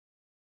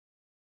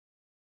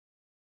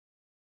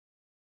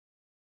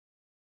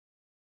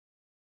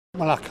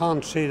Well, I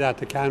can't see that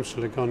the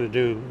council are going to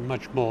do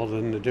much more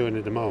than they're doing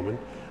at the moment.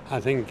 I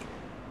think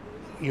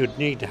you'd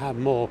need to have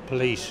more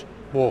police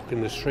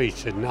walking the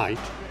streets at night,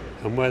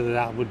 and whether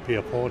that would be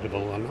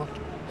affordable or not,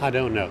 I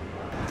don't know.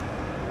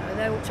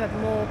 They ought to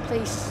have more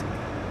police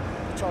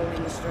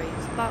patrolling the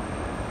streets, but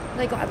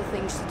they've got other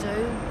things to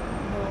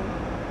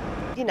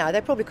do. You know, they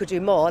probably could do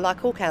more,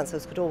 like all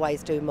councils could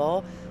always do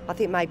more. I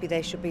think maybe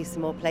there should be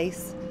some more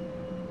police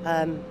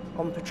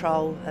on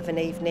patrol of an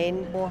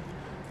evening.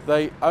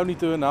 They only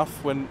do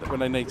enough when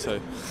they need to.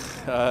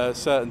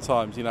 Certain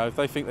times, you know, if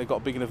they think they've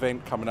got a big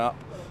event coming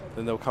up,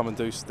 then they'll come and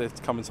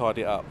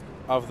tidy it up.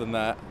 Other than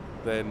that,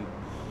 then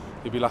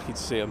you'll be lucky to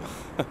see them.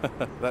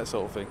 That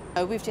sort of thing.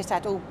 We've just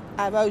had all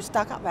our roads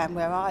dug up around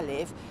where I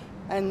live,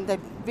 and they've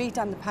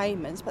redone the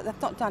pavements, but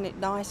they've not done it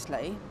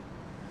nicely,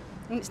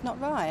 and it's not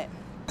right.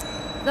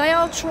 They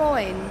are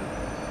trying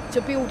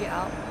to build it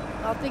up.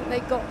 I think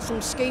they've got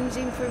some schemes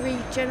in for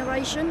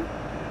regeneration.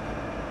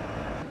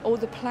 All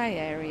the play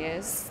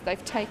areas,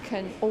 they've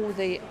taken all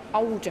the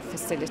older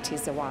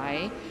facilities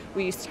away.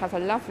 We used to have a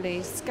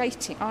lovely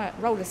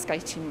roller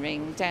skating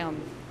ring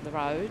down the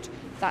road.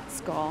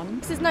 That's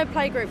gone. There's no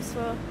playgroups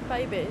for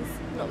babies,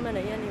 not many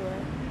anyway.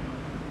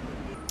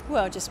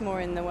 Well, just more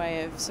in the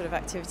way of sort of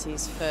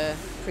activities for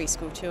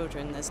preschool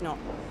children. There's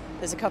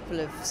a couple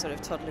of sort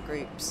of toddler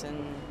groups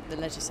and the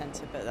leisure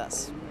centre, but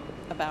that's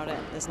about it.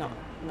 There's not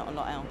a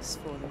lot else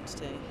for them to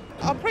do.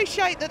 I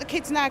appreciate that the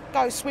kids now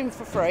go swim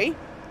for free,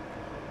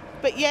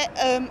 but yet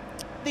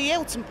the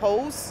Elton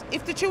pools,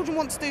 if the children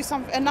want to do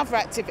another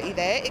activity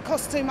there, it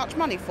costs too much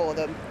money for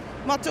them.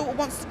 My daughter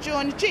wants to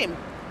join a gym,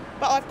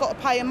 but I've got to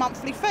pay a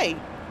monthly fee,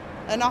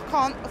 and I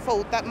can't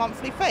afford that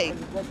monthly fee.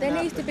 There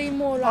needs to be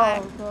more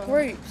like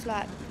groups,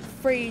 like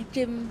free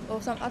gym or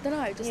something, I don't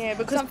know,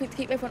 just something to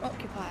keep everyone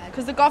occupied.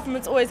 Because the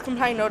government's always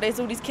complaining, oh, there's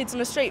all these kids on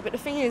the street, but the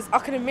thing is, I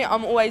can admit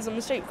I'm always on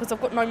the street because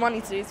I've got no money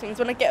to do things.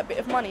 When I get a bit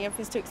of money,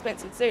 everything's too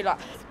expensive to do. Like,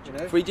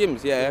 free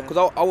gyms, yeah, because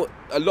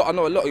I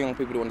know a lot of young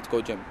people that want to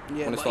go gym.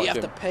 Yeah, but you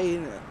have to pay,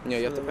 innit? Yeah,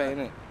 you have to pay,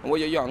 innit? And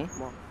when you're young,